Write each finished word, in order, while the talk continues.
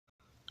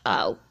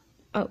Oh,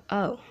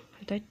 oh.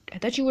 I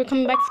thought you were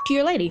coming back to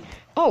your lady.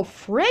 Oh,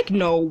 frig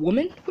no,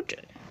 woman.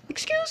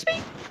 Excuse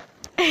me?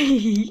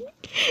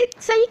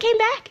 So you came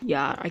back?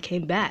 Yeah, I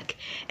came back.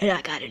 And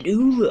I got a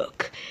new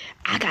look.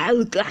 I gotta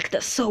look like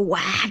the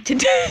swag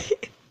today.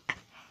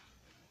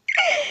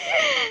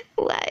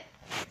 What?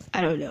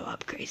 I don't know, I'm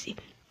crazy.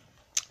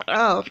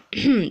 Oh,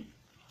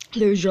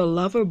 there's your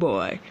lover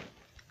boy.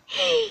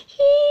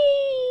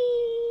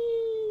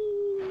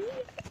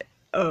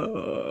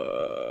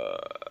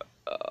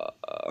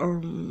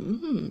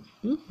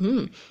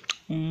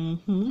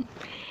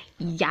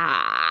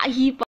 Yeah,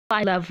 he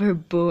my lover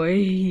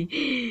boy.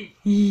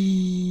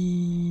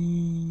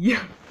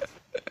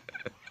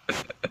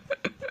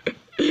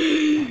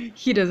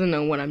 He doesn't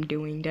know what I'm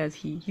doing, does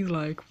he? He's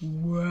like,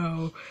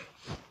 wow,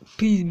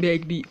 please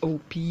make me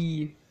OP.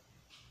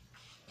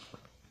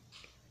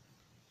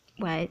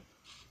 What?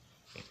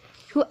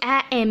 Who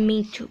I am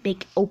me to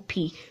make OP?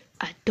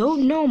 I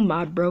don't know,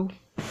 my bro.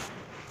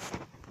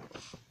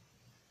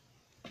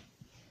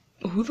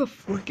 Who the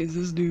frick is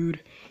this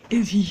dude?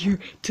 Is he here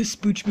to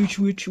spooch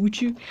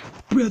with you?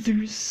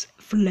 Brothers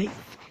for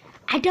life?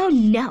 I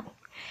don't know.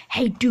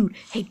 Hey dude,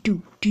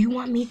 do you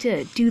want me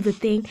to do the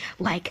thing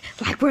like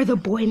wear the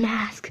boy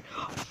mask?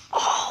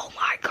 Oh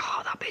my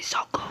god, that'd be so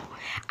cool.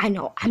 I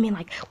know, I mean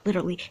like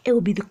literally, it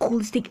would be the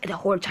coolest thing in the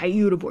whole entire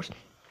universe.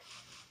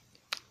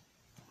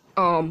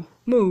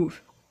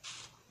 Move.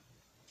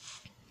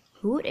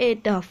 Who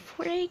the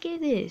frick is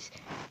this?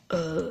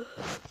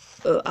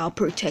 I'll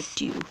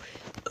protect you.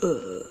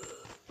 Who's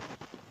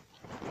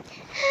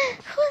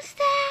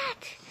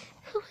that?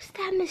 Who's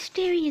that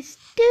mysterious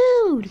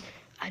dude?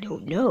 I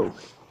don't know.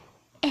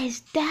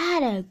 Is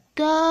that a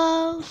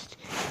ghost?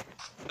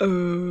 I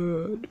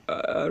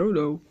don't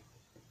know.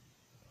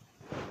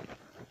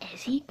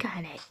 Is he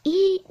gonna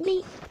eat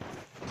me?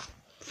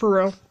 For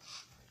real?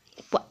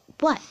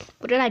 What?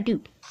 What did I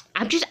do?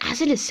 I'm just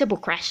asking a simple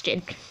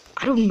question.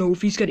 I don't know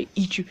if he's gonna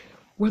eat you.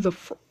 Where the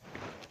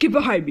get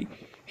behind me.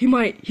 He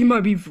might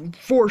be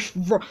ferocious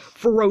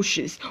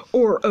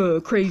or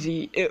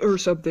crazy or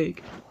something.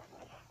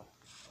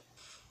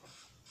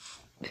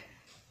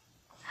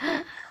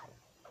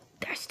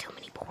 There's too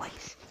many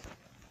boys.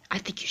 I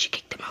think you should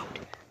kick them out.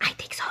 I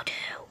think so too.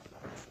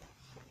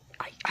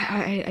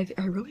 I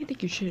really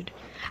think you should.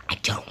 I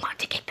don't want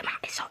to kick them out.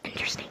 It's so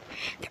interesting.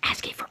 They're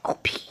asking for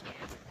OP.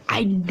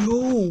 I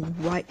know,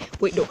 right?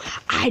 Wait, no.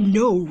 I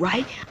know,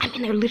 right? I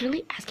mean, they're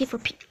literally asking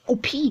for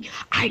OP.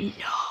 I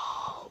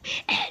know.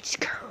 It's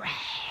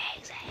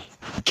crazy.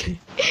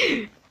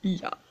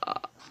 Yeah.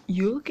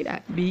 You looking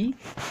at me?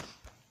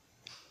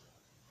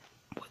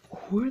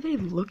 Who are they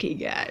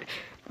looking at?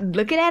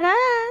 Looking at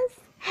us.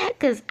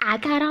 Because I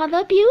got all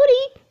the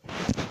beauty.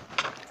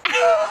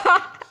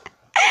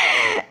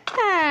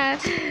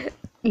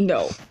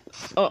 No.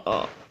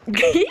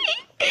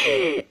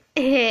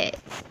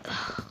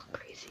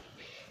 Crazy.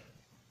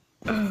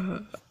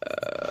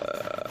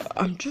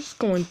 I'm just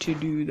going to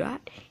do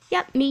that.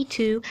 Yep, me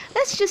too.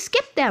 Let's just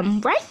skip them,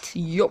 right?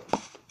 Yup.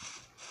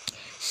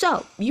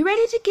 So, you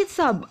ready to get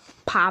some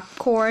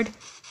popcorn?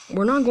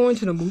 We're not going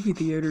to the movie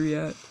theater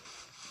yet.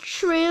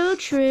 True.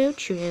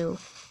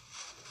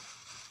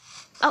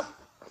 Oh.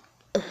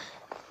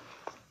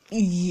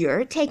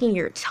 You're taking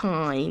your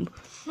time.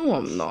 No,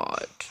 I'm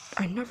not.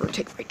 I never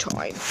take my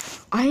time.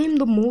 I am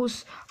the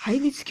most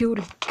highly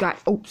skilled guy.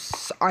 Oh,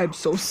 I'm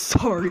so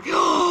sorry.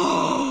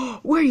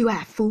 Where you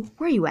at, fool?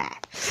 Where you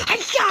at?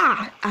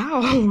 Hi-ya!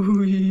 Ow!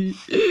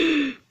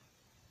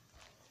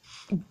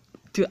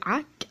 Dude,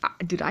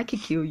 I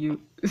could kill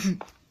you.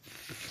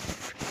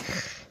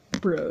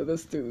 Bro,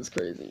 this dude is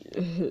crazy.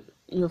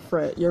 Your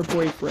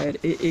boyfriend,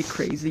 it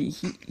crazy.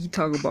 He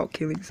talk about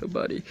killing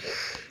somebody.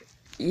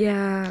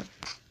 Yeah.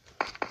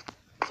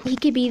 He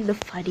could be the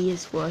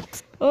funniest one.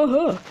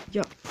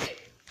 Yeah.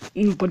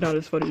 But not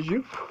as funny as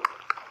you.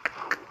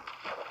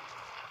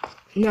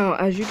 Now,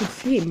 as you can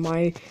see,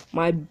 my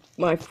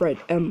friend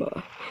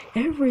Emma,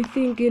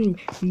 everything can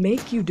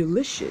make you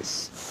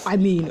delicious. I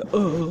mean,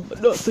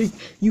 nothing.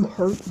 You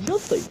hurt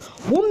nothing.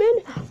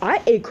 Woman,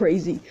 I ain't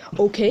crazy.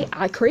 Okay,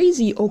 I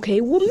crazy.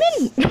 Okay,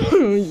 woman.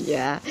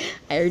 Yeah,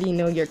 I already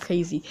know you're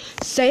crazy.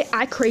 Say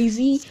I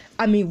crazy.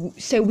 I mean,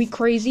 say we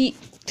crazy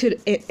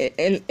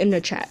in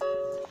the chat.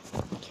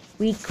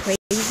 We crazy.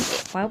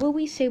 Why would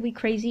we say we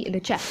crazy in the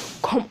chat?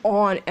 Come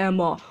on,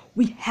 Emma.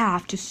 We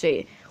have to say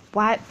it.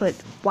 Why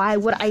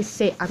would I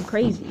say I'm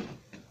crazy?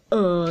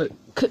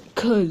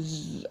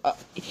 Cause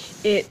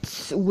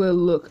it will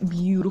look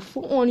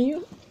beautiful on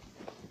you.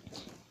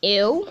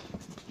 Ew.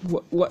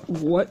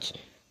 What?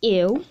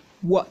 Ew.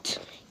 What?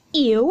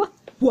 Ew.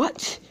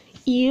 What?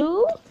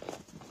 Ew.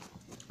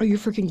 Are you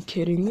freaking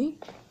kidding me?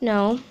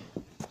 No.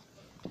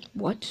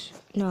 What?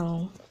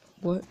 No.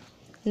 What?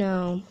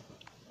 No.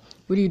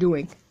 What are you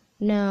doing?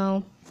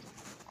 No.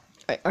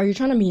 Are you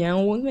trying to meow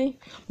with me?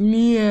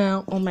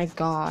 Meow. Oh my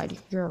god,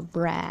 you're a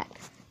brat.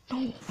 No,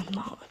 I'm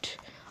not.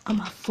 I'm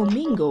a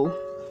flamingo.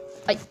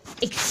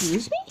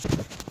 Excuse me?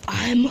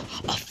 I'm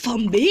a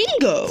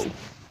flamingo.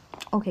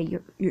 Okay,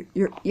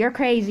 you're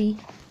crazy.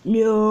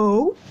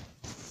 No.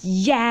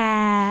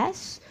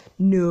 Yes.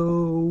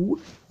 No.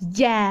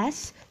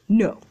 Yes.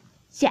 No.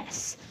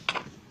 Yes.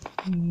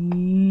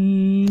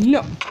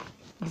 No.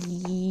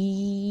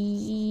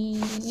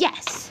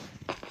 Yes.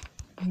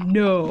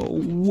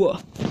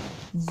 No.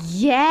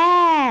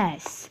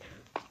 Yes.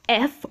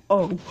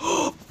 F-O.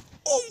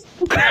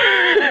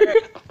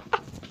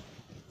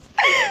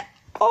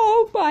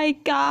 Oh my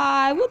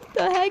god. What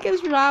the heck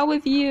is wrong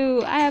with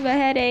you? I have a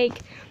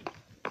headache.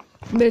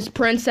 Miss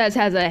Princess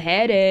has a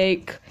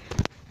headache.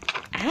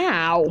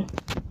 Ow.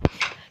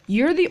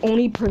 You're the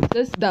only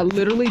princess that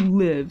literally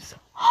lives.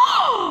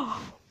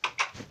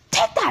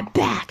 Take that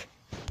back.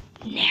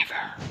 Never.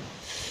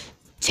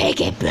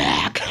 Take it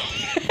back.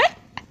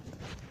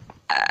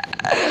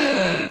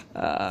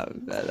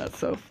 That's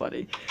so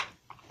funny.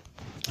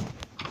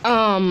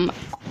 I'll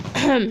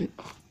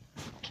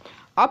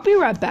be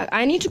right back.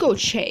 I need to go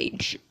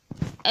change.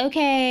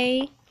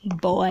 Okay,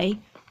 boy.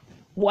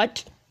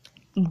 What?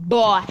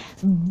 Boy.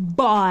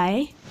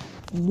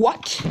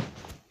 What?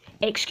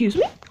 Excuse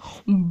me?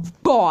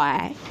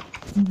 Boy.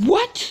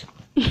 What?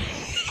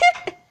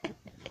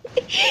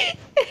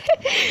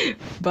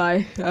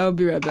 Bye. I'll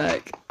be right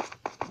back.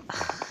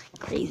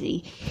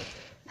 Crazy.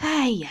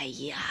 Ay,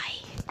 ay, ay.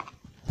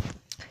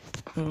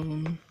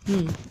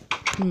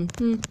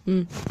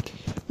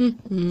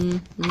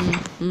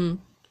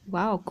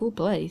 Wow, cool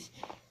place.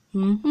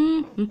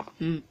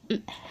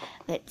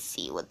 Let's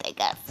see what they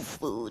got for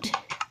food.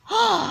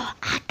 Oh,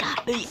 I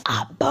got me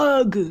a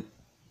burger.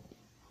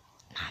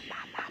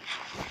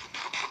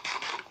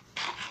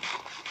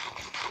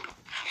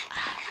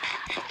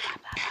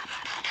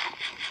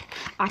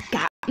 I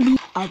got me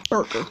a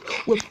burger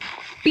with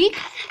beef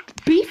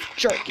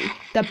jerky.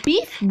 The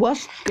beef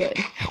was good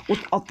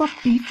with other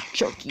beef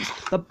jerkies.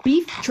 The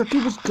beef jerky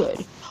was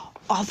good.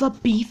 Other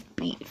beef.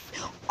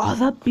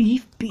 Other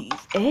beef.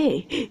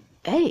 Hey,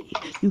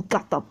 you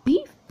got the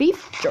beef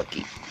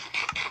jerky.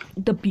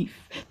 The beef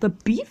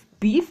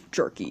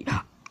jerky.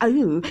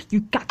 You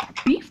got the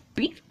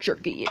beef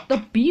jerky. The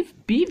beef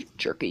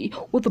jerky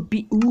with the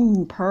beef.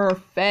 Ooh,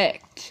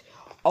 perfect.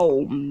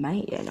 Oh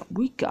man,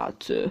 we got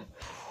to.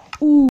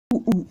 Ooh,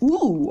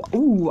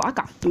 I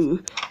got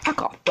the,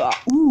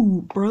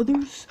 ooh,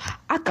 brothers.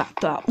 I got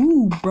the,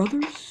 ooh,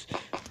 brothers.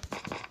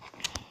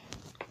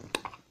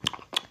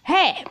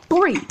 Hey,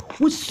 Bree,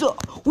 what's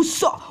up?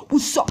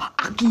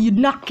 I give you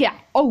knockout.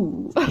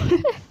 Oh.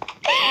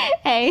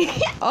 Hey,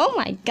 oh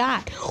my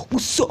god.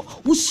 What's up?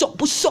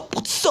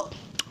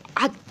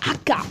 I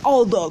got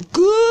all the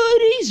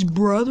goodies,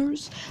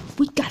 brothers.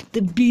 We got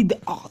to be the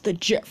Arthur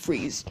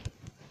Jeffries.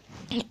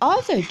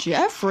 Arthur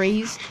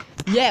Jeffries?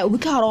 Yeah, we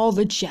got all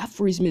the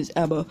Jeffries, Miss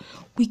Emma.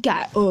 We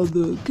got all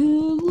the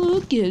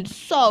good-looking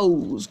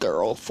souls,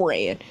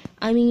 girlfriend.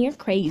 I mean, you're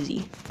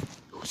crazy.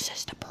 Who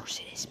says the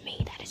person is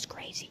me? That is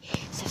crazy.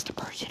 Says the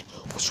person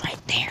who's right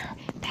there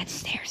that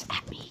stares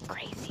at me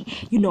crazy.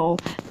 You know,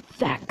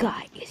 that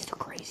guy is the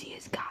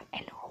craziest guy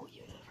in the whole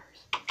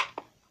universe.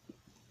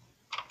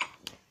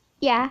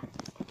 Yeah.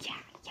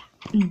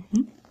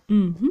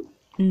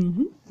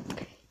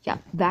 Yeah,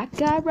 that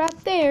guy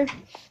right there.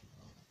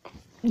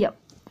 Yep,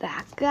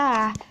 that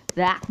guy.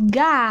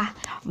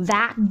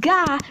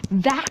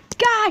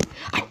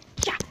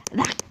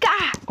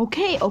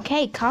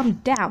 Okay, calm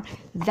down.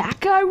 That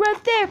guy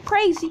right there,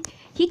 crazy.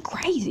 He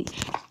crazy.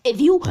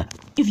 If you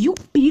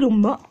beat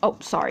him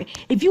up,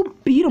 if you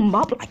beat him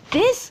up like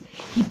this,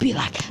 he'd be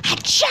like,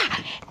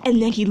 hacha,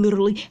 and then he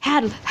literally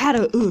had a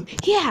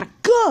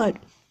gun.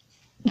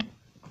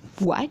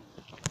 What?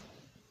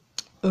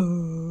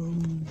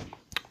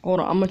 Hold on,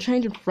 I'm gonna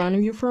change in front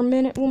of you for a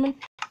minute, woman.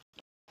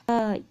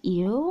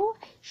 Ew.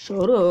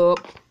 Shut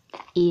up.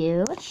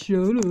 Ew.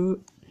 Shut up.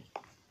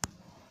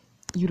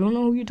 You don't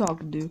know who you're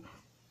talking to.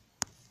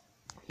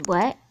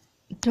 What?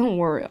 Don't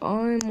worry,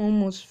 I'm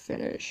almost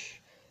finished.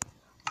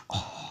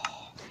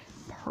 Oh,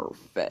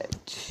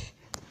 perfect.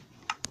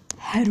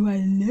 How do I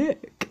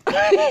look?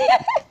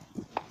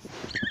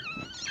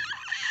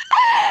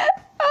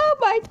 Oh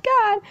my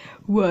god.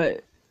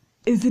 What?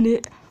 Isn't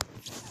it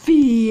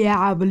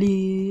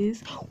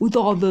fabulous? With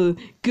all the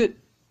good...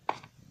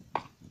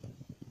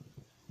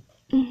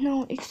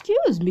 No,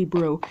 excuse me,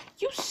 bro.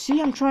 You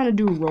see I'm trying to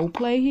do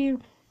roleplay here?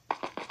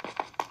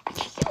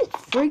 Can you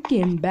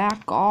freaking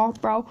back off,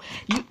 bro?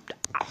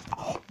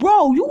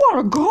 Bro, you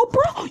wanna go,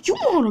 bro? You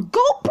wanna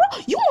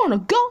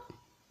go?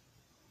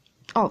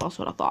 Oh, that's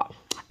what I thought.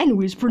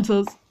 Anyways,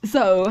 princess.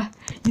 So,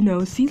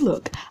 see,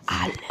 look.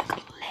 I look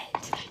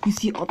lit. You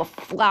see all the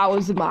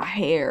flowers in my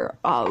hair.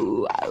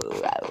 Oh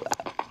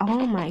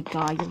my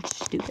god, you're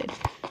stupid.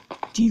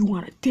 Do you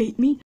wanna date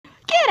me?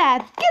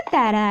 Get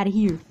that out of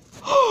here.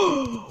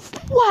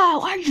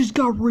 Wow, I just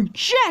got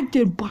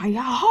rejected by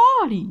a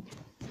hottie.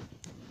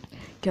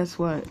 Guess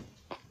what?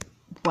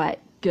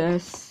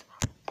 Guess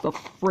the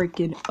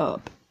freaking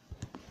up.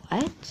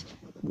 What?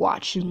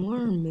 Watch and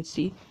learn,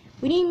 Missy.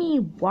 What do you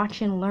mean,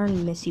 watch and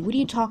learn, Missy? What are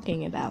you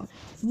talking about?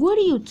 You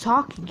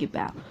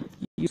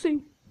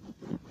see?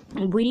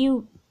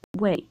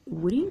 Wait,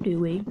 what are you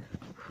doing?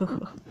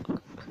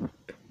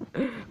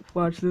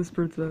 Watch this,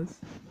 princess.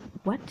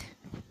 What?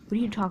 What are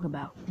you talking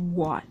about?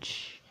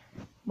 Watch.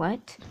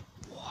 What?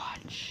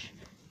 Watch.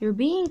 You're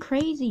being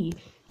crazy.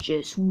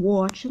 Just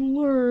watch and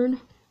learn.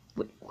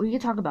 What are you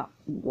talking about?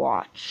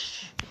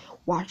 Watch.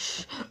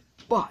 Watch.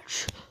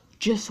 Watch.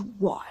 Just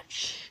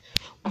watch.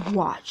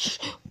 Watch.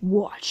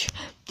 Watch.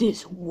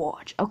 This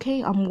watch.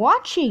 Okay, I'm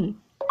watching.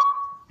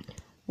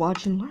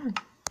 Watch and learn.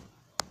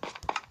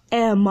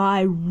 Am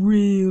I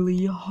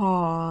really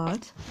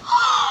hot?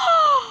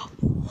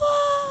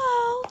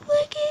 Whoa,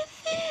 look at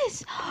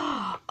this.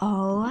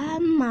 Oh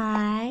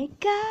my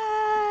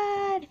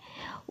god.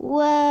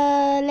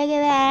 Whoa, look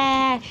at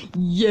that.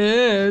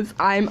 Yes,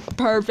 I'm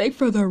perfect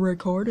for the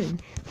recording.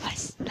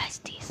 Let's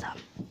tease him.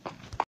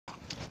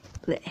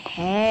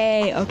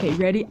 Hey, okay,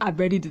 ready? I'm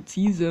ready to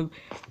tease him.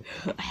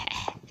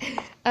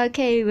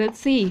 Okay, let's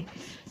see.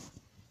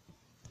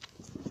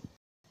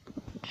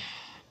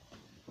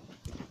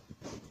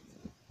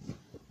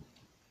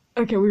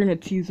 Okay, we're gonna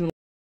tease him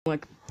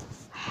like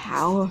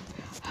how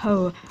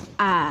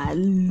I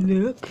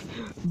look,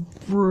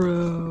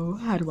 bro.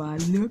 How do I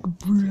look,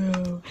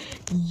 bro?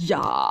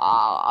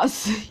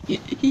 Yas.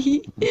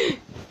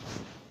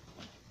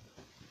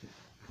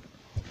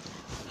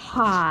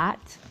 Hot.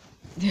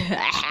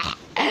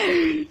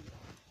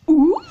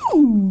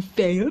 Ooh,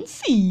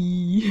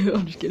 fancy.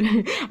 I'm just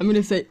kidding. I'm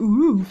gonna say,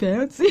 ooh,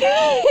 fancy.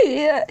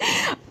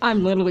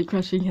 I'm literally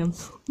crushing him.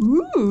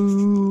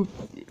 Ooh,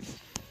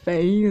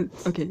 fancy.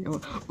 Okay,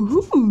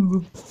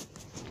 ooh,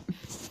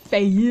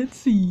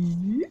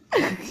 fancy.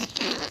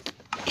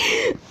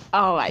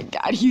 Oh my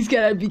god, he's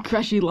gonna be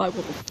crushing like,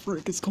 what the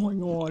frick is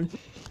going on?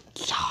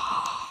 Yes.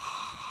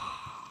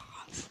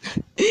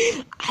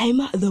 I'm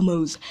the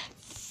most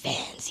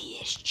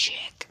fanciest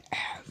chick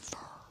ever.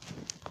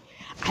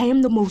 I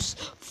am the most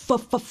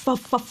fancy.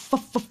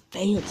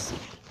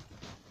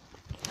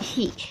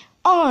 Hey,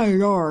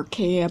 our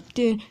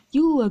Captain,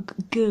 you look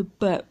good,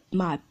 but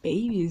my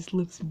baby's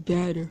looks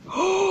better.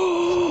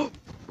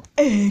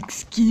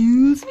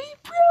 Excuse me,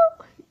 bro?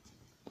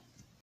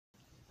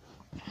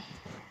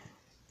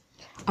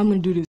 I'm gonna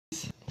do this.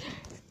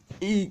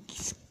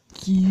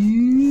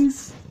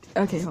 Excuse.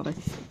 Okay, hold on.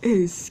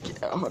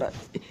 Hold on.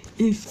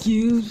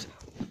 Excuse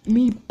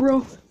me,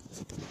 bro.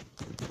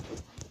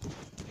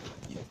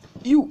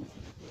 You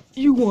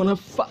wanna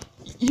fight?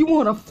 You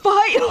wanna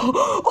fight?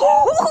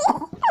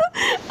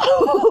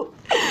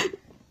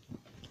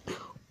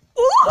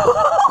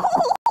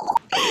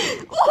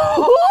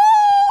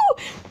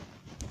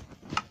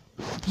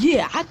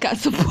 Yeah, I got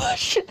some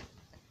push.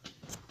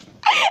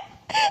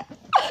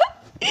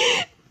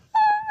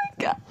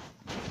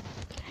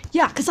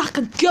 Yeah, 'cause I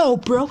could go,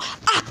 bro.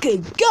 I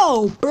could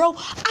go, bro.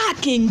 I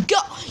can go.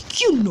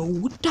 You know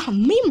what I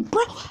mean,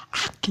 bro.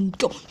 I can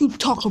go. You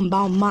talking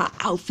about my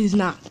outfits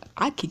now.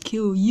 I could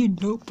kill you,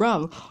 no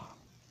problem.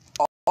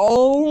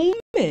 Oh,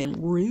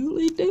 man.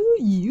 Really, dude?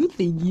 You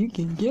think you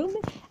can kill me?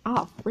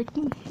 I'll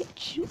freaking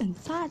hit you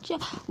inside your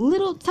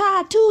little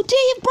tattoo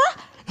teeth, bro.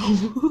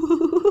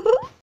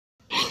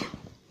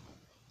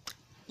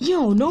 You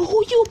don't know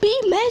who you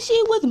be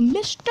messing with,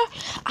 mister.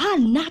 I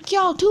knock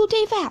y'all two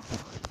teeth out.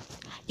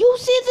 You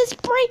see this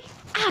spray?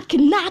 I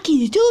can knock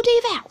his two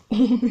teeth out.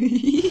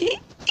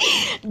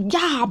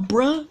 Yeah,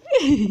 bruh.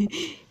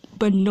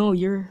 But no,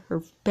 you're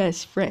her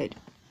best friend.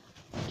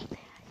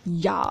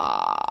 Yeah,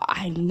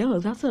 I know.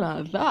 That's what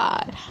I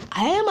thought.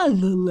 I am a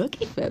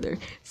lucky feather.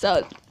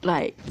 So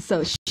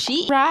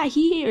she right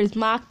here is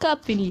my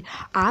company.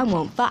 I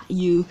won't fight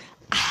you.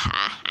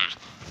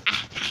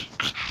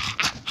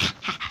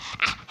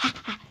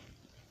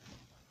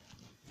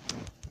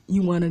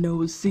 You wanna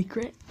know a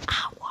secret?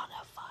 I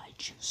wanna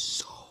fight you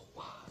so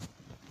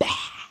bad.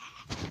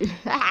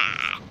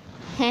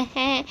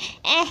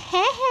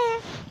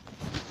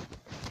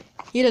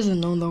 He doesn't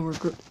know though.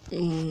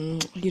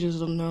 He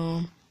doesn't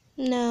know.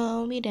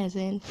 No, he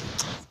doesn't.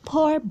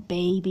 Poor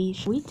baby.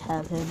 Should we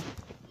tell him?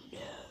 No.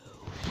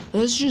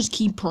 Let's just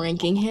keep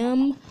pranking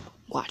him.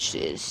 Watch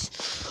this.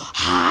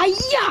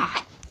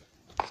 Hiya!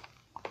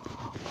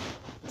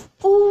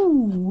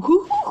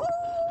 Ooh.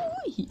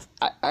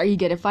 Are you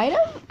gonna fight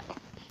him?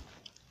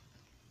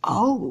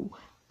 Oh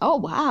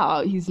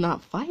wow, he's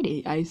not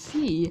fighting. I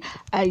see.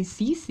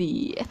 Nice,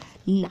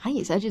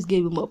 I just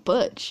gave him a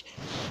punch.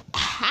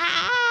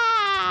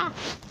 Ha!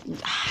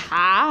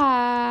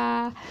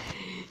 Ha!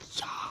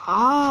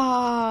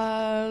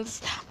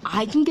 Yes!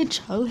 I can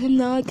control him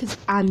now because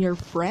I'm your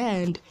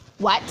friend.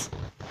 What?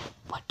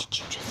 What did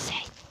you just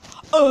say?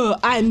 I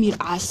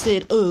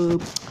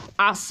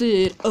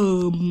said,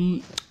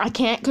 I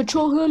can't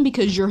control him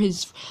because you're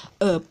his,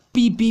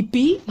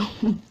 BBB.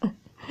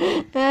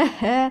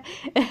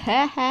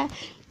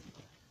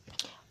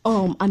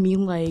 I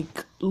mean,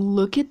 like,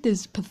 look at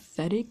this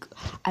pathetic.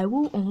 I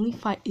will only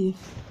fight if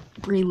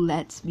Bray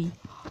lets me.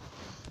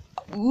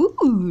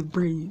 Ooh,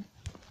 Bray.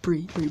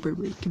 Come here,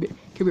 Bray. Come here.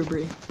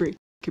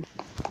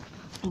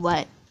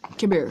 What?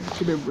 Come here,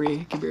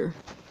 Bray. Come here.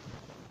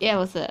 Yeah,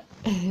 what's up?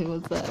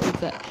 What's up?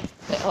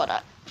 Wait, hold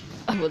on.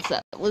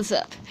 What's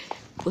up?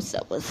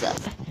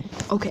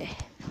 Okay,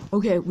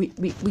 we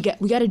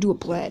gotta do a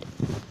plan.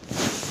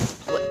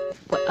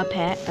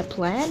 a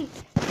plan?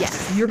 Yeah,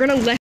 you're gonna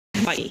let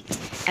him fight me,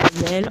 and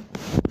then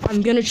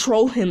I'm gonna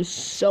troll him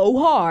so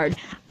hard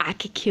I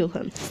could kill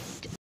him.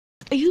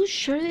 Are you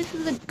sure this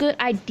is a good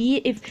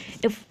idea?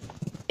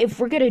 If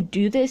we're gonna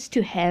do this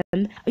to him,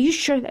 are you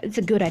sure that it's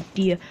a good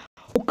idea?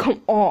 Oh,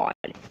 come on.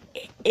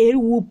 It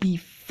will be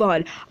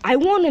fun. I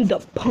want him to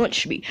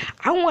punch me.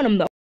 I want him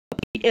to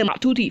in my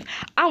two teeth.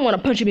 I want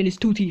to punch him in his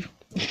two teeth.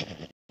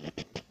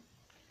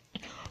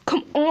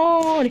 Come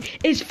on.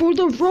 It's for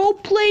the role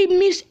play,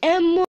 Miss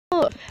Emma.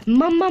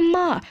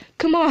 Ma.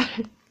 Come on.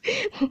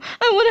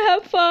 I want to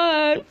have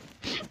fun.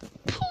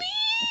 Please.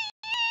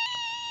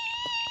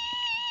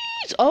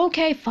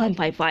 Okay,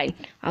 fine.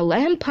 I'll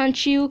let him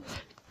punch you.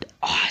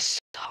 Awesome.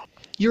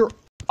 You're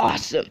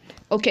awesome.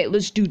 Okay,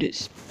 let's do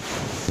this.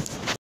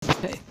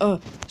 Okay,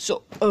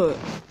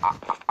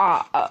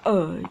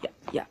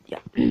 yeah.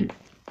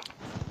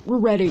 We're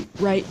ready,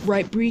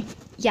 right, Bree?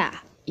 Yeah,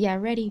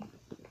 ready.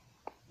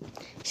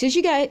 Should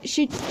you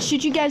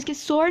guys get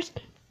swords?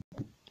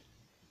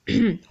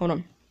 Hold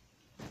on.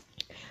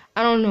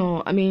 I don't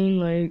know. I mean,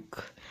 like,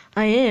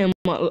 I am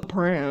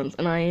pranks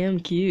and I am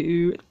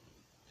cute.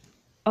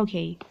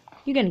 Okay,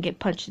 you're gonna get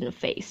punched in the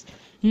face.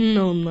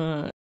 No,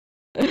 not.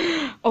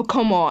 Oh,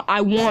 come on.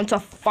 I want to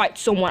fight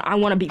someone. I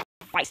want to be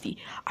feisty.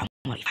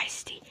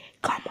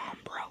 Come on,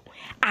 bro.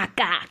 I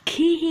gotta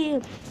kill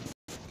him.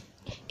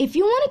 If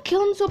you want to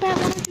kill him so bad,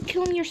 why don't you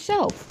kill him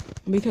yourself?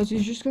 Because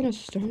he's just gonna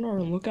stand there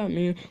and look at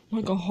me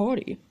like a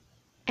hottie.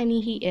 I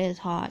mean, he is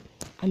hot.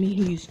 I mean,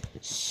 he's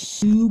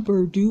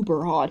super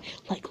duper hot.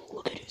 Like,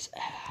 look at his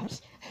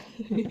abs.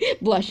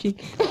 Blushing.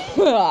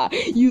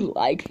 You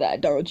like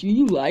that, don't you?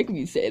 You like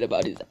me saying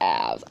about his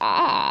abs.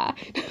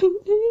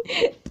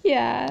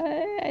 Yeah,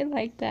 I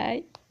like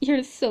that.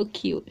 You're so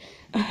cute.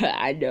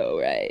 I know,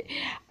 right?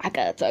 I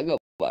gotta talk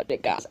about the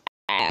guy's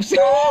abs.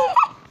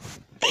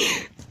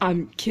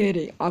 I'm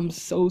kidding. I'm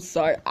so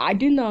sorry. I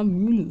did not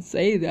mean to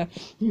say that.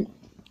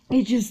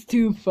 It's just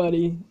too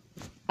funny.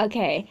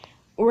 Okay,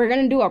 we're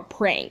gonna do a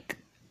prank.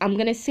 I'm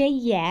gonna say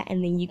yeah,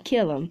 and then you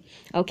kill him,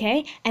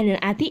 okay? And then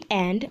at the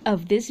end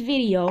of this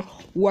video,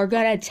 we're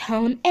gonna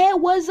tell him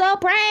it was a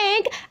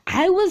prank.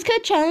 I was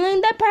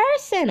controlling the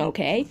person,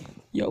 okay?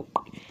 Yo,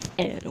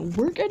 and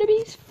we're gonna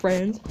be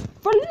friends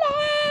for life.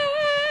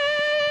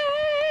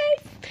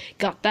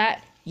 Got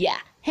that? Yeah.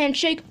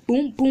 Handshake.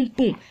 Boom, boom,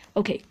 boom.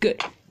 Okay, good.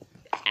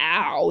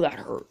 Ow, that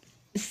hurt.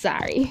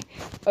 Sorry.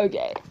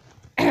 Okay.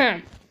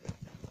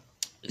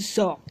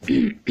 So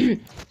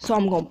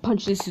I'm gonna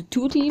punch this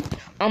two teeth.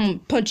 I'm gonna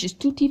punch his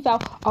two teeth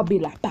out. I'll be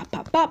like pop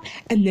pop pop,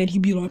 and then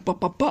he'll be like pop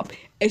pop pop.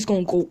 It's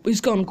gonna go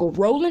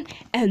rolling,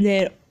 and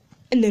then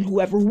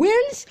whoever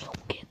wins will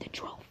get the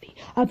trophy.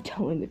 I'm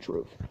telling the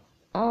truth.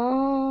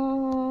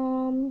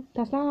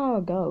 That's not how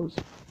it goes.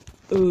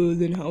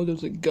 Then how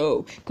does it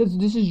go? Cause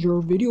this is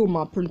your video,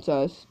 my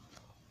princess.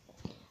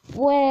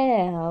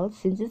 Well,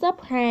 since it's a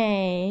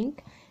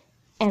prank,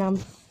 and I'm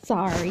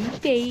sorry,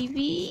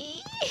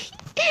 baby.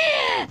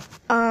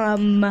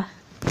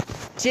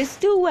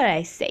 Just do what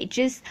I say.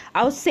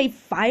 I'll say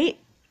fight.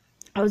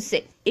 I'll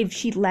say if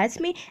she lets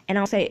me, and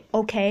I'll say,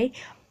 okay,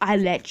 I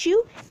let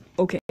you.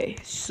 Okay,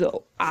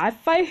 so I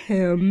fight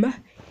him,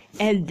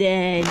 and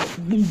then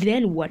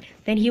what?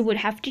 Then he would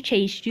have to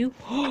chase you.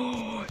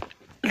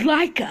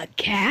 Like a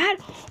cat?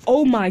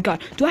 Oh my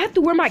god. Do I have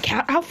to wear my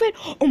cat outfit?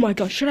 Oh my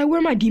god. Should I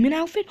wear my demon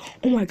outfit?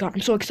 Oh my god.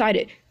 I'm so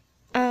excited.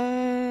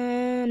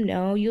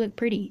 No. You look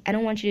pretty. I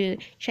don't want you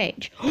to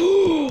change.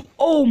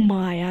 Oh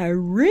my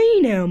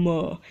Irene,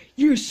 Emma.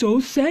 You're so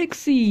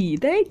sexy.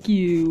 Thank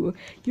you.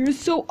 You're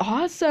so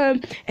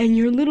awesome. And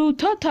you're little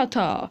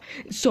ta-ta-ta.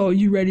 So,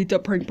 you ready to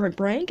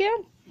prank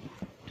him?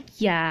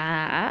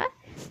 Yeah.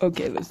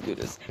 Okay, let's do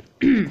this.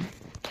 I'm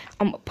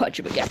gonna punch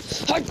him again.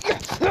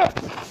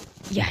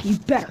 Yeah, you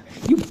better.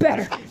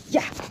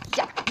 Yeah.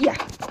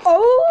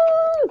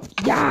 Oh,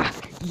 yeah.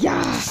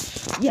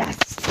 Yes.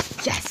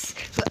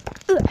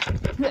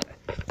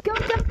 Go,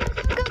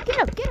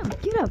 get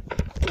him.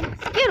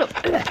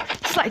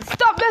 It's like,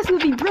 stop messing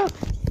with me, bro.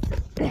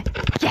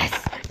 Yes.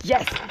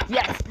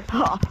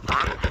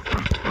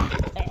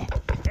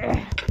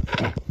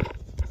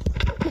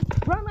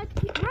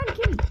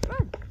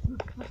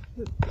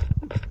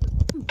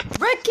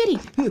 Run, kitty,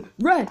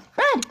 run.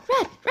 Run,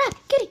 kitty, run,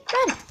 kitty,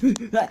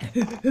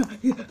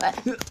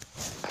 run.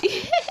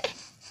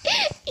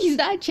 He's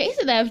not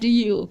chasing after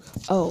you.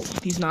 Oh,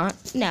 he's not?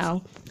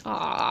 No.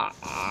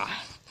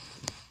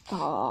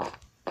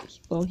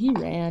 Well, he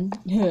ran.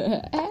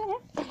 No,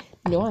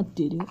 I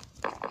didn't,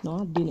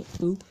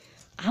 fool.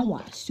 I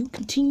want to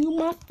continue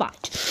my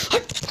fight.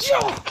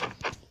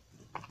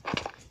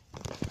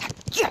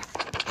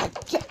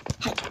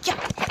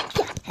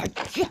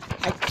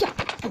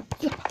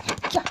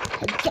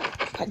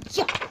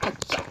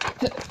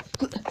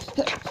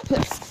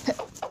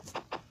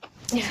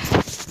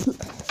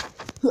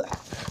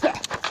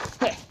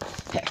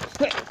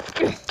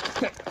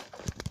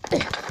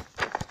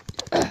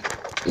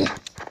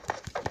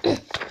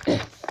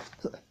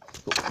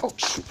 Oh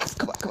shoot,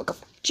 come on,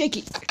 shake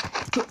it.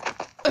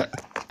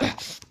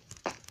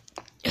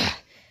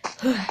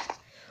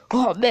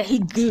 Oh man, he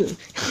good.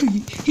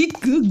 He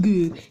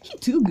good. He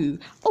too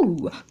good.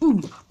 Oh,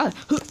 ooh,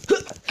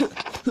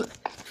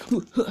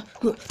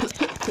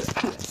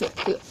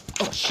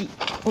 oh shoot.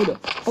 Hold up.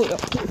 Oh no.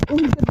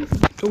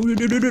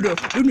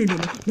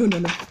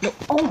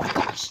 Oh my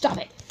gosh, stop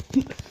it.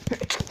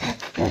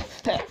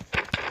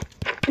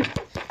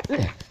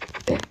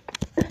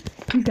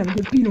 He's gonna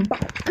get beat by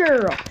a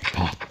girl.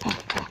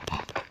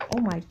 Oh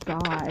my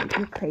god,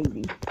 you're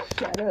crazy.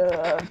 Shut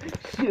up.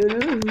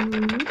 You're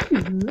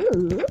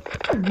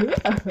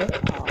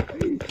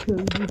so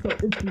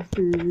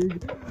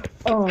interesting.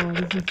 Oh,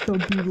 this is so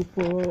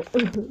beautiful.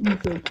 You're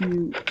so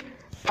cute.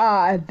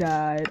 I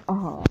died.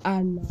 Oh,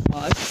 I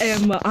lost.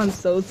 Emma, I'm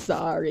so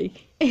sorry.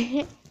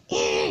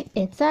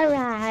 It's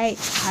alright.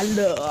 I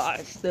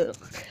lost.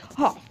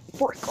 Oh,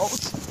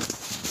 freckles.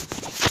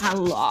 I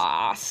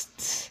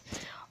lost.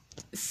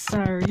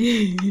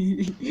 Sorry.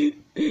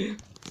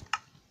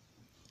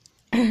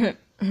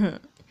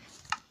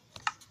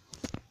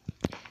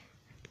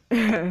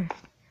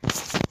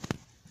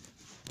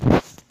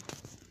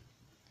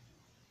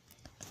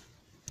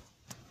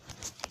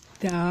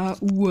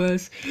 That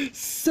was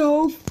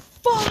so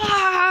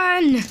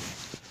fun!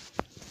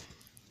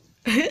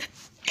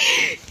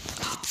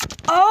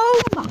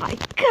 Oh my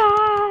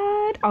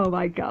god! Oh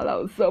my god,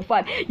 that was so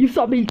fun. You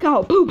saw me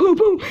go boom, boom,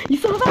 boom. You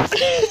saw that?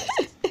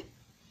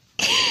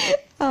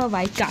 Oh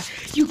my god.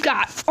 You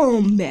got,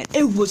 oh man,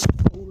 it was so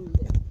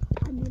lit.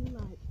 I mean,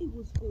 like, it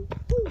was so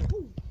boom,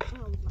 boom. I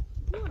was like,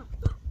 what a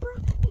fuck, bro?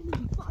 And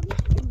then you fought me.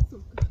 It was so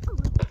good. Oh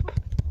my god.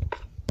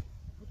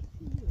 I can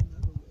see you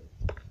another way.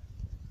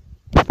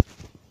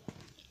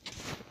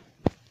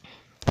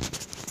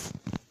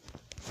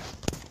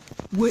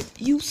 What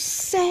you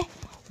say,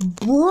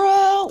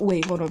 bro?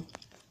 Wait, hold on.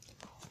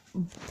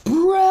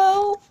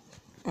 Bro?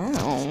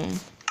 Ow.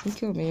 He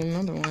killed me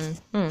another one.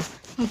 Huh.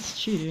 That's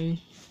cheating.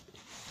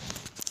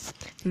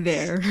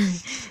 There.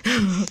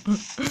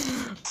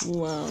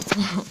 Wow.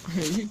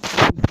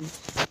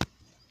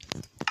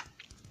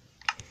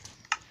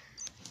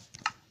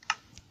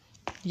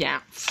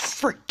 Yeah,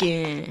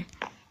 freaking.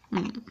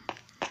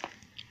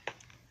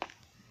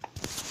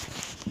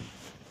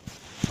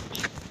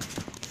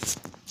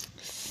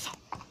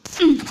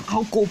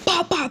 I'll go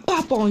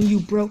pop on you,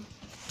 bro.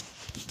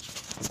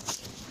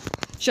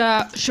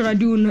 Should I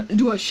do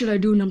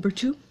number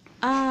 2?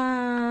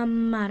 I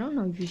don't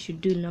know if you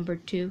should do number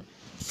 2.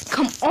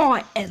 Come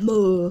on,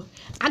 Emma.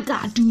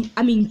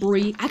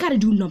 Bree. I gotta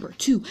do number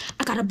 2.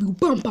 I gotta do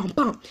bum.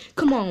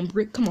 Come on,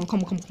 Bree. Come on.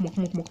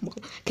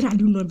 Can I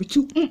do number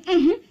 2?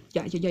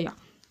 Yeah.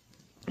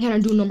 Can I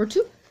do number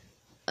 2?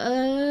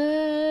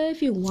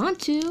 If you want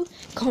to.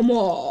 Come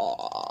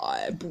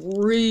on,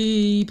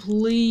 Bree,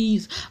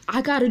 please.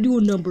 I gotta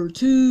do number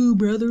 2,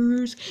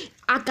 brothers.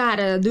 I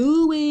gotta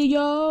do it,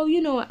 yo.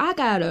 You know, I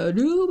gotta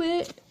do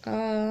it.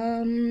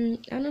 I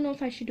don't know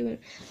if I should do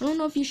it. I don't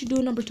know if you should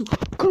do number 2.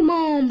 Come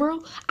on,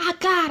 bro. I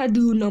gotta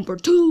do number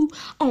 2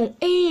 on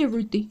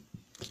everything.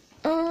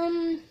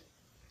 But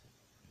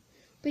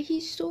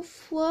he's so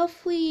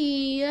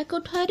fluffy, like a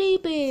teddy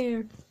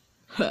bear.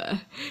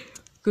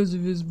 Because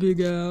of his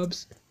big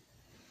abs.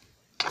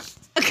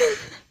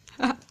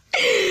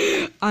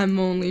 I'm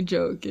only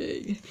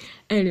joking.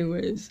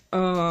 Anyways,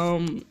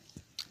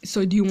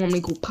 so do you want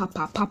me to go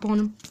pop on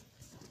him?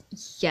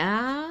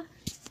 Yeah.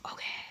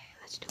 Okay,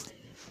 let's do it.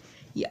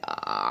 Yeah,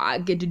 I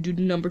get to do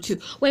number 2.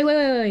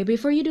 Wait.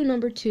 Before you do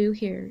number 2,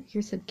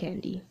 here's some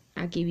candy.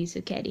 I'll give you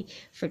some candy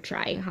for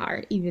trying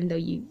hard, even though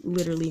you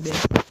literally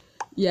missed.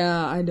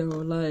 Yeah, I know,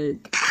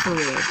 like, for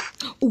real.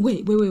 Oh,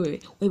 wait,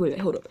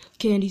 hold up.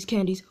 Candies.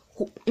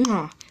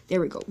 Oh, there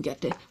we go. We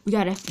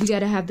gotta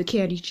have the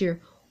candy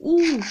cheer.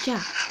 Ooh,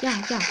 yeah. We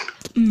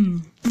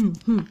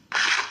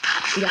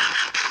got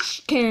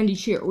candy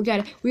cheer. We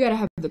gotta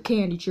have the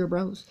candy cheer,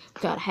 bros.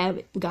 We gotta have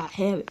it.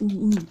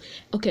 Ooh.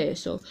 Okay,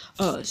 so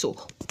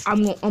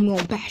I'm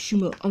gonna bash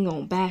him up.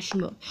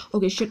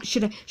 Okay,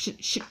 should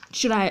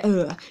I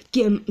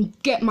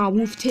get my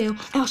wolf tail?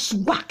 I'll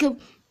swack him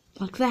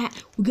like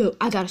that.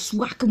 I gotta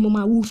swack him with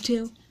my wolf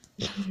tail.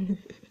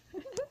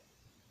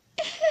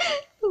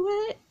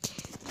 What?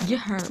 You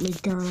heard me,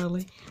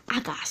 girly. I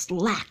gotta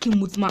slack him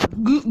with my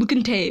good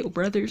looking tail,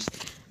 brothers.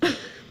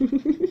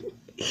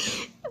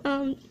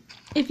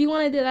 If you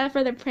want to do that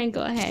for the prank,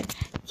 go ahead.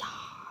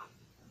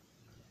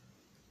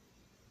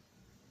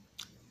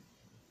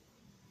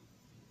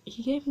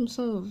 He gave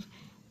himself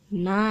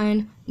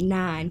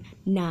 900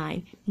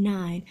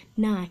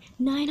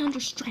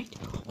 strength.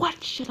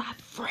 What should I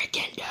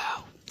freaking do?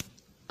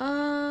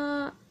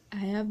 I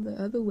have the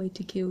other way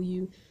to kill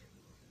you.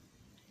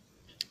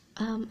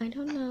 I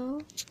don't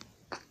know.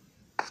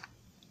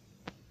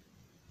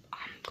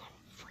 I'm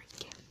gonna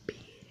freaking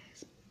beat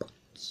his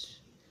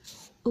butts.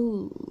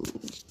 Ooh.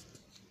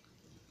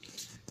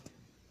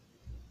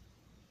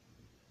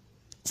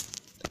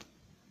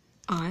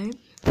 I'm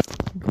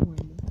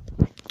going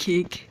to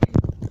kick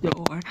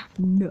your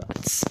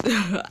nuts.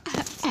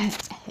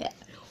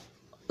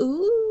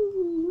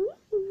 Ooh.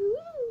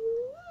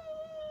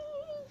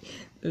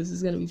 This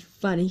is gonna be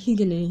funny.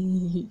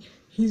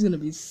 He's gonna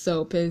be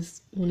so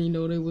pissed when he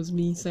know it was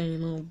me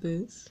saying all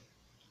this.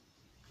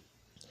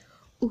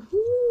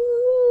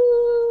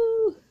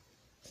 Ooh.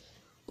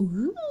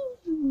 Ooh.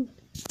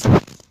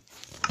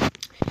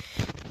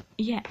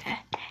 Yeah,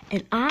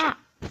 and oh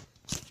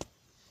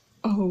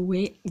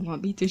wait,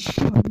 want me to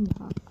show you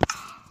how?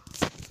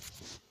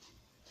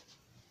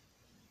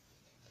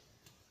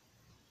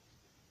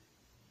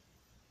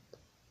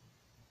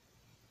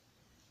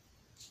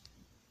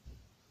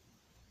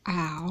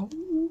 Ow.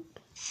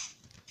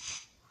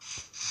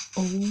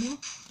 Oh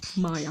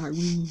my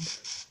Irene.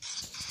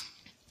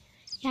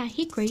 Yeah,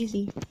 he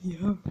crazy.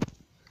 Yeah,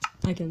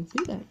 I can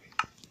see that.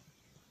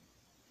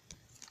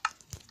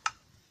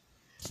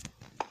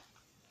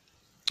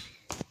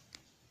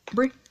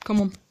 Brie,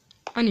 come on.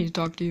 I need to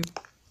talk to you.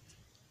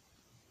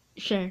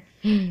 Sure.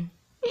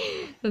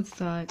 Let's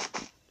talk.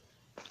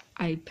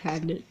 I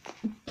panicked.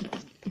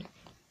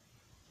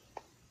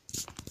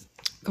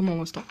 Come on,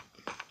 let's talk.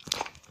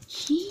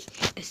 He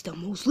is the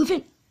most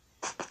living.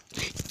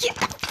 Get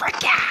the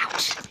frick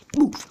out!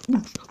 Move,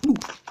 move, move.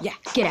 Yeah,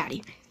 get out of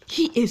here.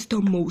 He is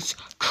the most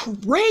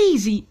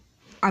crazy.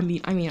 I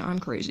mean, I'm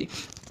crazy.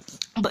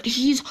 But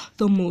he's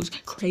the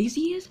most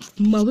craziest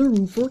mother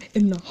roofer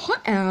in the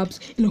hot abs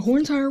in the whole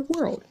entire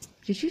world.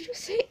 Did you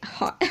just say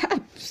hot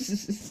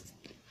abs?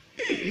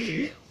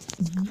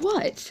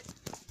 What?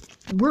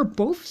 We're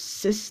both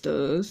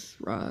sisters,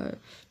 right?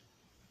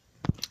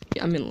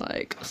 Yeah, I mean,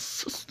 like,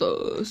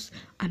 sisters.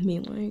 I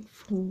mean, like,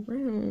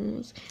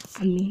 friends.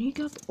 I mean, he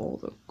got all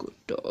the good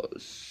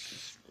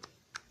does.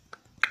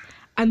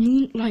 I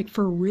mean, like,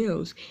 for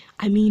reals.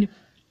 I mean,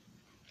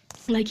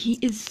 like, he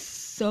is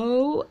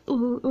so,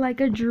 like,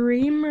 a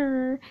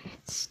dreamer.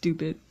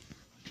 Stupid.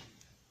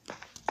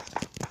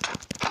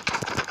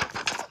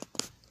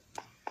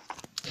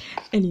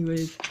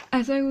 Anyways,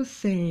 as I was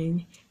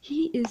saying,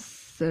 he is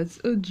such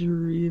a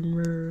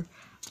dreamer.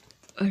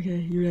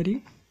 Okay, you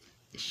ready?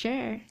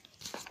 Sure.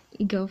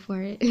 Go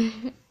for it.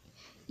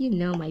 You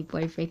know my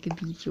boyfriend could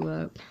beat you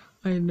up.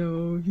 I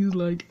know, he's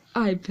like,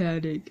 I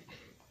panic.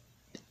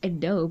 I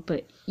know,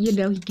 but you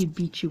know he could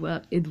beat you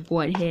up in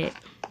one hit.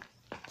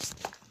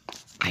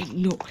 I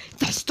know,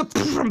 that's the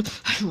problem.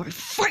 I want to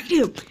fight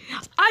him.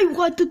 I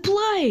want to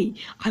play.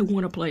 I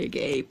want to play a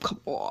game. Come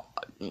on.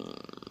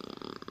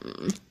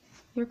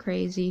 You're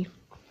crazy.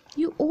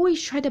 You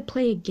always try to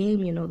play a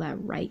game, you know that,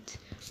 right?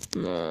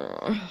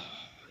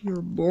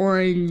 You're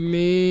boring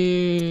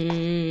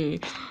me.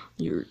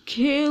 You're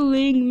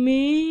killing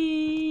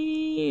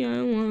me.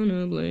 I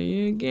wanna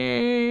play a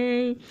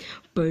game,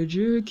 but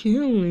you're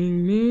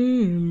killing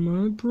me in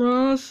my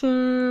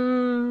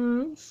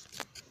process.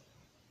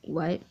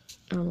 What?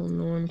 I don't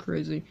know, I'm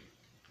crazy.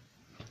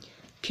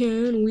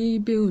 Can we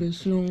build a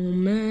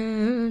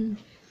snowman?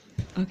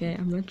 Okay,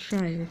 I'm gonna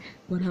try it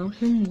without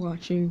him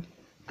watching.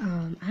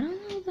 I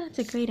don't know if that's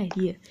a great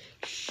idea.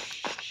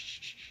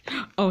 Shh.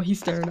 Oh, he's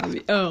staring at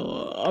me.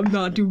 Oh, I'm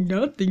not doing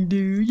nothing,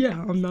 dude.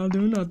 Yeah, I'm not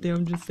doing nothing.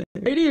 I'm just saying.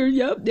 Right here.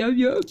 Yup. Oh,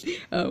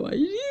 why are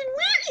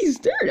you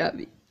staring at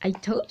me? I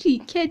told you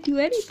can't do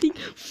anything.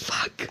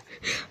 Fuck.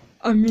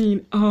 I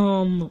mean,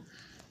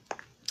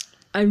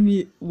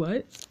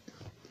 what?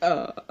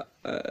 I'm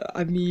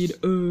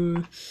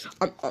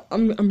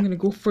gonna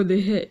go for the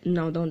hit.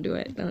 No, don't do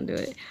it. Don't do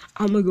it.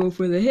 I'm gonna go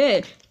for the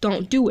hit.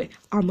 Don't do it.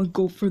 I'm gonna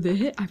go for the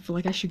hit. I feel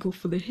like I should go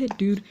for the hit,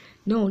 dude.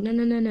 No.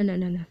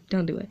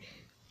 Don't do it.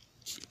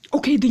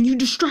 Okay, then you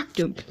distract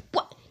him.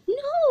 What? No,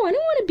 I don't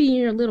want to be in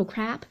your little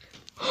crap.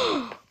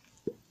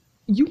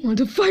 You want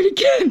to fight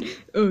again?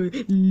 No.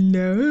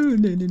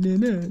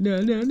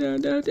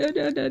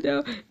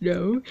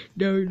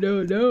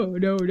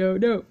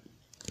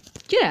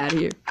 Get out of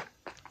here.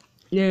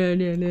 No.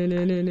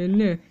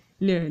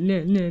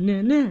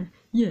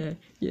 Yeah.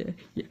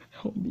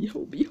 Hold me. I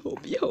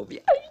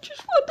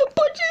just want to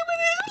punch him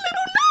with his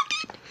little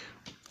nugget.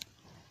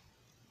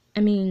 I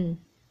mean,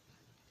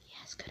 he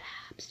has good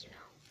abs, you know.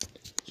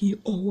 He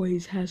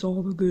always has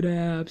all the good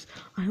abs.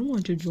 I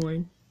want to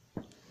join.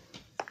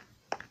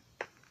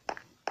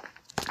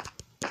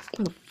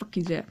 Where the fuck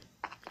is that?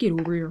 Get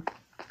over here.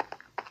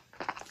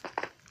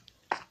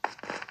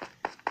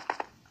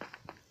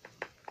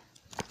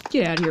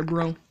 Get out of here,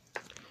 bro.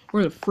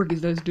 Where the frick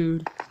is this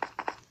dude?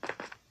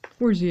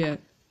 Where's he at?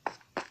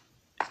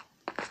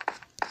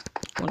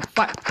 Wanna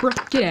fight, bro?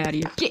 Get out of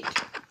here. Get.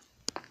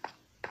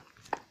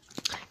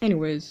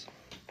 Anyways,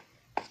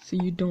 so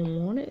you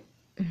don't want it?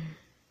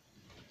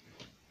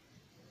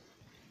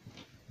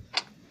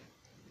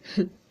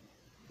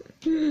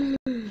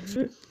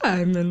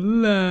 I'm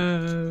in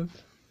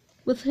love.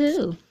 With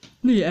who?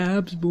 The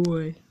abs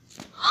boy.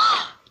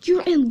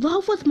 You're in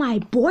love with my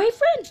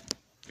boyfriend?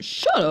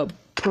 Shut up,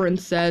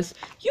 princess.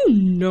 You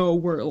know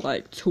we're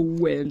like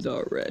twins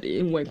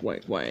already.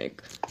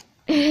 Wink.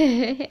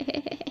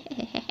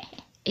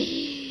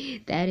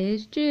 That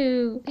is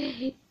true.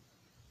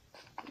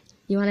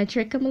 You want to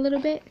trick him a little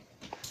bit?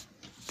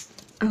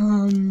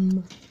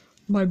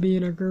 By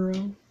being a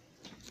girl?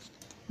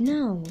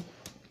 No.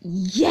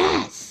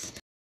 Yes!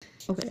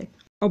 Okay,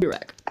 I'll be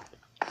back.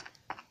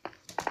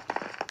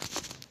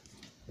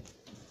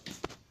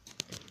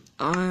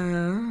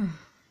 Okay,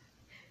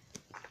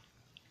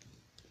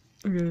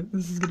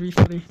 this is gonna be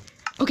funny.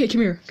 Okay,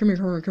 come here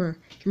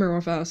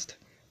real fast.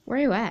 Where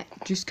are you at?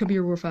 Just come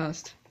here real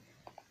fast.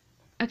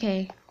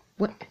 Okay.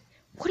 What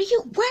are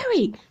you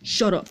wearing?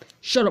 Shut up,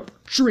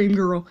 dream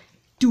girl.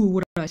 Do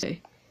what I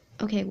say.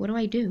 Okay, what do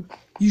I do?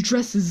 You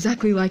dress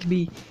exactly like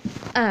me.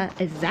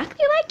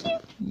 Exactly like you?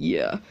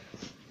 Yeah.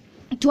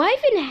 Do I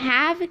even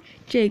have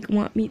Jake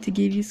want me to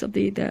give you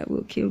something that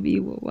will kill me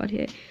or what?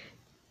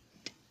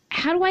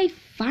 How do I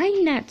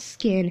find that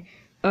skin?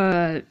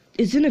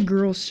 It's in a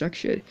girl's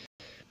section.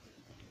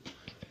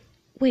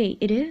 Wait,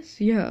 it is?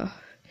 Yeah.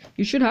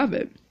 You should have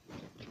it.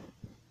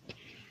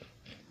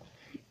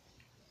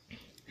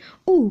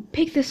 Ooh,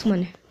 pick this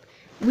one.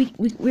 We're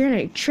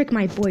gonna trick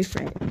my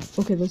boyfriend.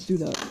 Okay, let's do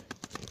that.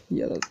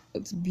 Yeah,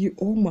 that's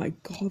beautiful. Oh my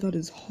god, that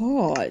is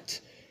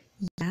hot.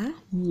 Yeah?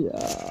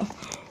 Yeah.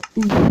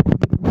 Ooh,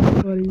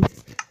 buddy.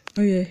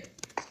 Okay.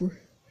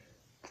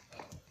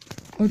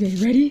 Okay,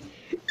 ready?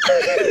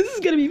 This is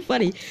gonna be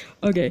funny.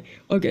 Okay,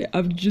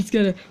 I'm just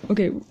gonna...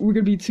 Okay, we're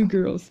gonna be two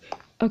girls.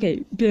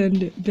 Okay,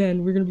 Ben,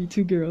 we're gonna be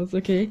two girls,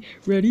 okay?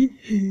 Ready?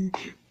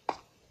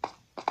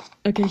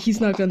 Okay,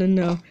 he's not gonna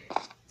know.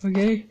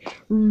 Okay?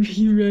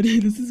 You ready?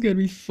 This is gonna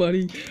be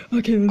funny.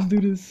 Okay, let's do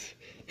this.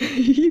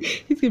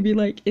 He's gonna be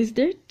like, is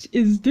there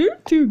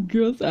two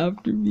girls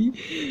after me?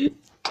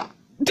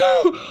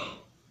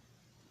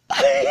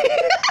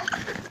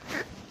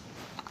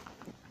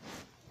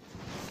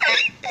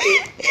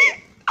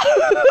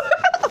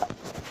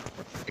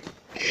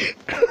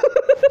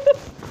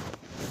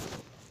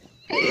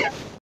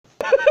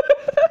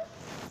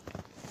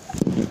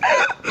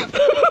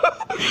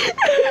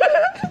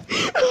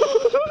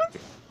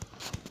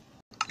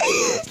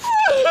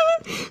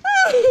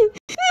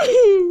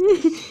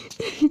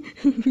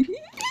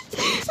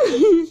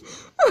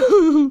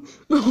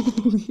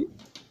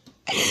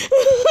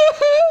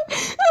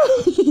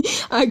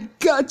 I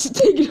got to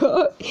take it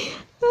off.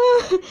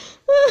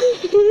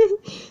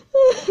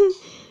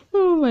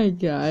 Oh my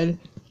god.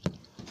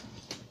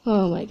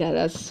 Oh my god,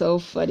 that's so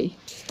funny.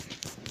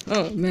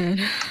 Oh man.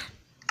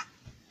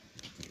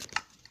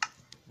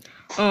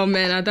 Oh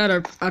man, I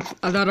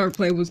thought our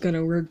play was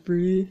gonna work,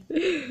 Bree.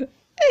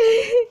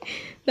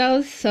 That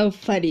was so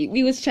funny.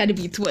 We was trying to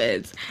be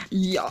twins.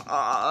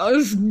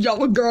 Yes,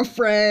 y'all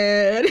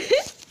girlfriend.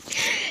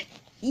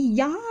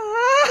 Yeah.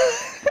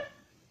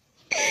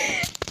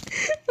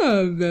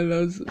 Oh man,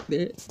 that was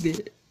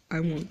it. I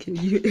won't kill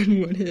you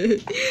in one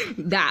hit.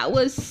 That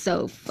was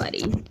so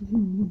funny.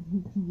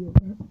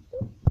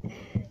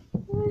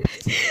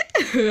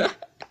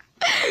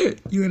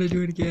 You wanna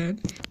do it again?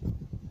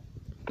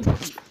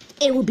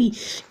 It will be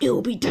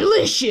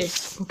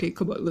delicious. Okay,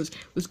 come on,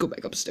 let's go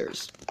back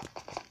upstairs.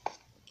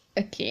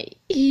 Okay.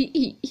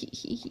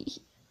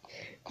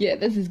 Yeah,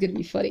 this is gonna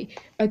be funny.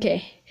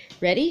 Okay,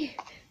 ready?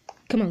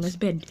 Come on, let's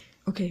bend.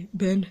 Okay,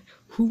 Ben,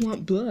 who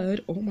want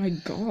blood? Oh my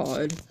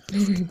god.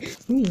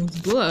 Who wants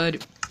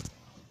blood?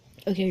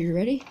 Okay, you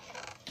ready?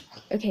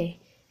 Okay,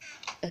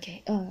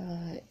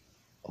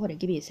 hold on,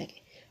 give me a second.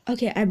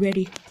 Okay, I'm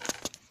ready.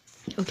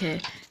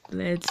 Okay,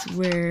 let's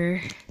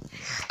wear...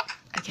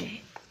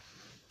 Okay,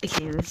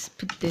 let's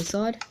put this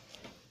on.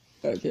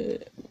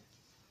 Okay.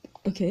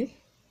 Okay,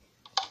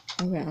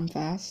 I'm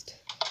fast.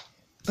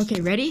 Okay,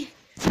 ready?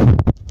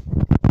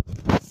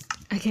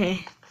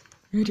 Okay.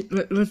 Ready?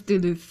 Let's do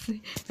this.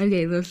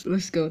 Okay,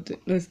 let's go.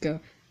 Let's go.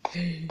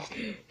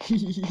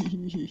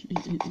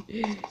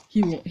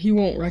 He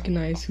won't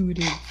recognize who it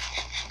is.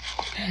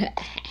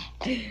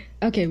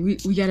 Okay, we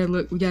gotta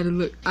look.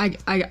 I'm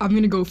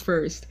gonna go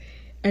first,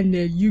 and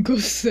then you go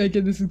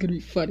second. This is gonna be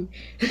funny.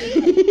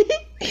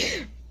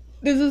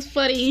 This is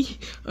funny.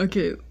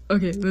 Okay,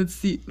 let's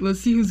see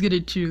who's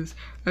gonna choose.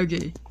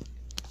 Okay,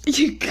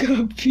 you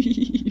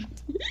copy.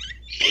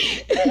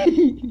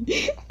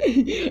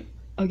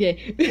 Okay.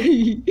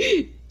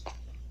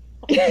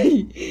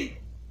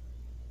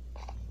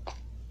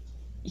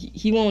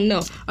 He won't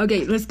know.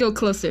 Okay, let's go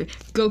closer.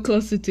 Go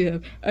closer to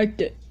him.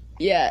 Okay.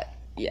 Yeah.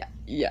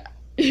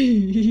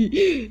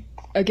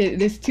 Okay,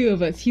 there's two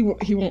of us. He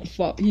won't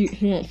fall. He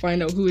won't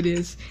find out who it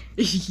is.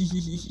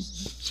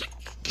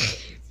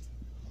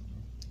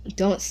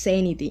 Don't say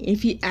anything.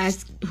 If he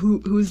asks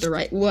who's the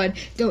right one,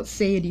 don't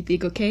say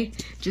anything, okay?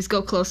 Just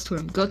go close to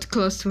him. Go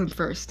close to him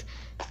first.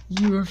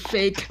 You are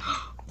fake.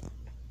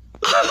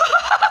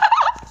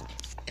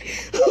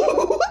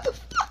 What the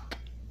fuck?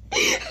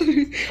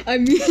 I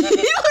mean...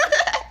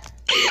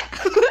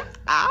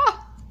 Ow.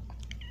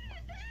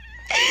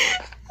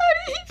 How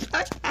did he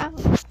fuck out?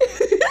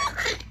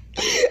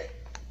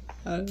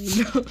 I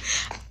don't know.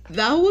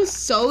 That was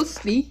so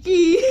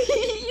sneaky.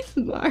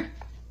 Smart.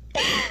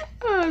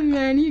 Oh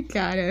man, you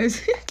got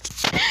us.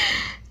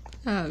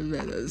 Oh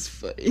man, that was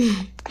funny.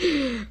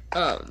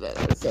 Oh man,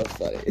 that was so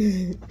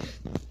funny.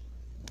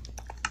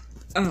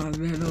 Oh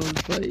man, that was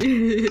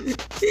funny.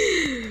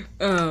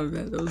 Oh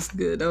man, that was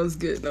good.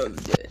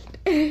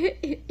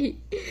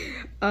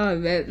 Oh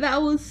man,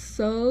 that was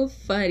so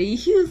funny.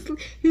 He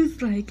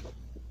was like,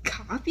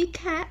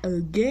 copycat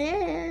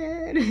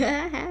again.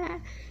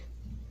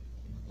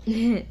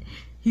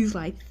 He's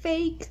like,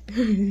 fake.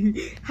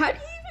 How do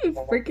you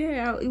even figure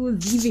out it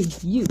was even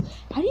you?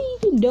 How do you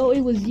even know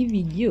it was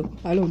even you?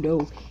 I don't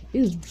know.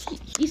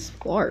 He's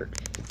smart.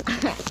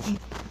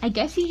 I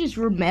guess he just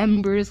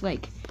remembers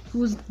like who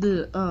was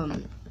the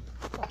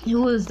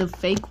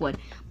fake one.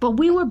 But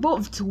we were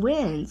both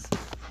twins.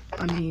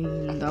 I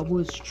mean, that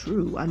was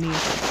true. I mean,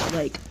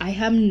 like, I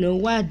have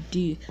no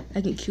idea.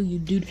 I can kill you,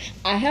 dude.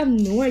 I have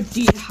no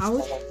idea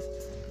how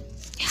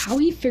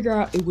he figured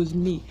out it was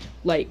me.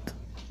 Like,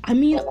 I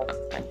mean,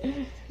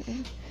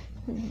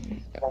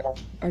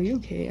 are you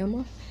okay,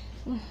 Emma?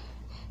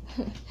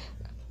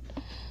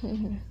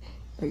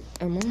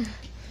 Emma?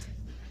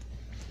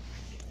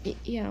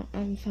 Yeah,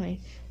 I'm fine.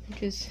 I'm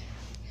just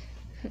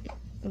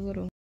a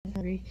little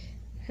hungry.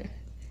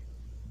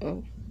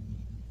 Oh.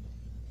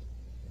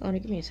 Hold on,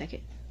 give me a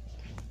second.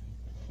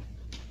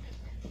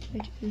 I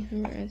just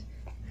memorize.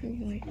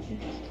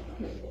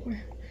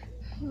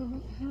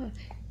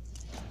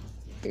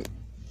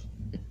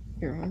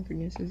 Your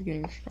hungriness is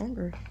getting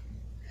stronger.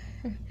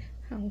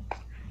 How?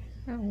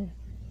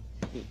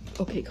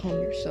 Okay, calm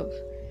yourself.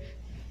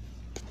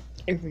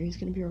 Everything's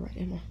gonna be alright,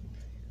 Emma.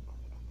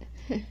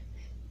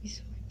 He's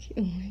so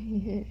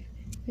cute.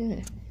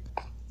 Yeah.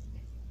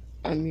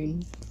 I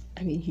mean,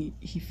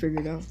 he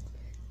figured out.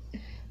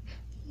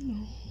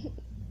 No.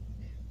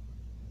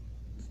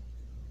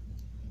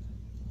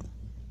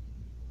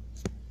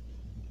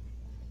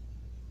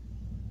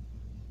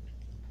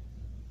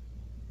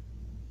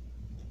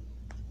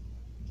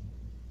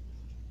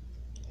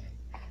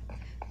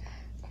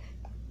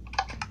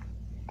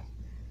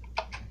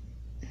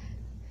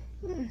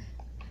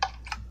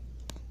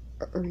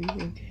 Are you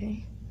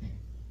okay?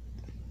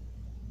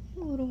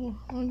 I'm a little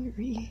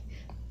hungry.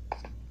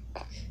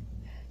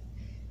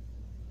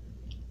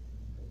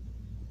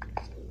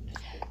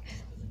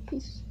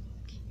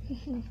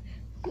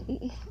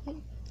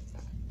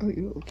 Are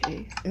you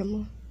okay,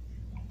 Emma?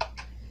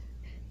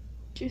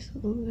 Just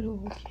a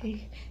little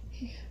okay.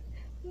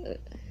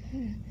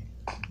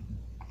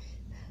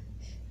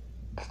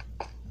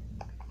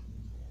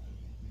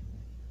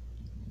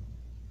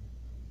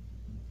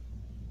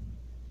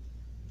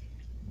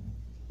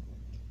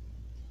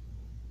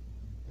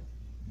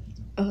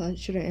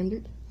 Should I end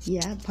it?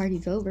 Yeah,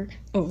 party's over.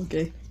 Oh,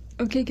 okay.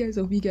 Okay, guys,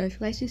 I hope you guys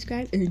like,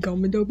 subscribe, and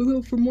comment down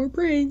below for more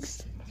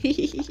pranks.